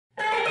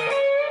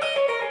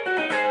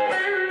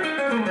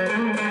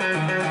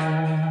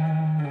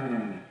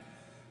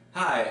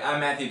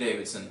Matthew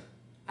Davidson.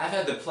 I've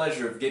had the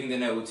pleasure of getting to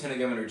know Lieutenant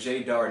Governor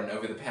Jay Dardenne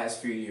over the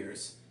past few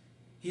years.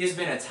 He has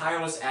been a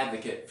tireless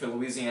advocate for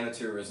Louisiana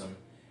tourism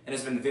and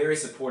has been very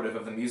supportive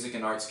of the music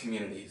and arts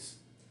communities.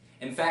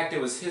 In fact,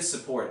 it was his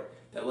support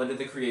that led to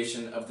the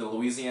creation of the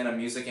Louisiana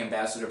Music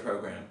Ambassador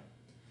Program.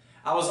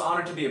 I was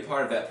honored to be a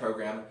part of that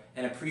program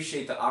and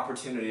appreciate the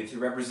opportunity to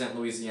represent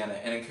Louisiana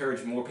and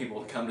encourage more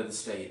people to come to the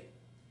state.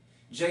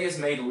 Jay has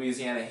made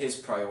Louisiana his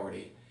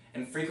priority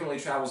and frequently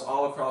travels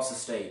all across the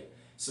state,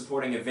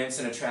 supporting events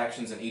and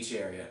attractions in each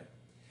area.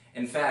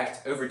 In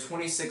fact, over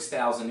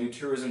 26,000 new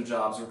tourism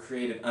jobs were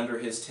created under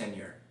his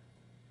tenure.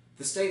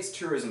 The state's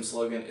tourism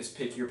slogan is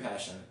 "Pick Your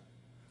Passion."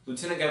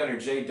 Lieutenant Governor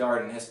Jay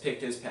Dardenne has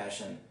picked his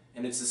passion,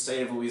 and it's the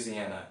state of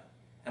Louisiana,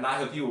 and I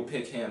hope you will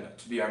pick him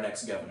to be our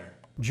next governor.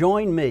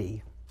 Join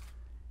me,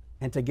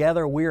 and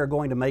together we are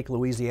going to make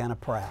Louisiana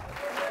proud.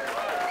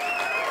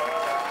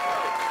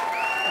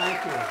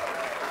 Thank you.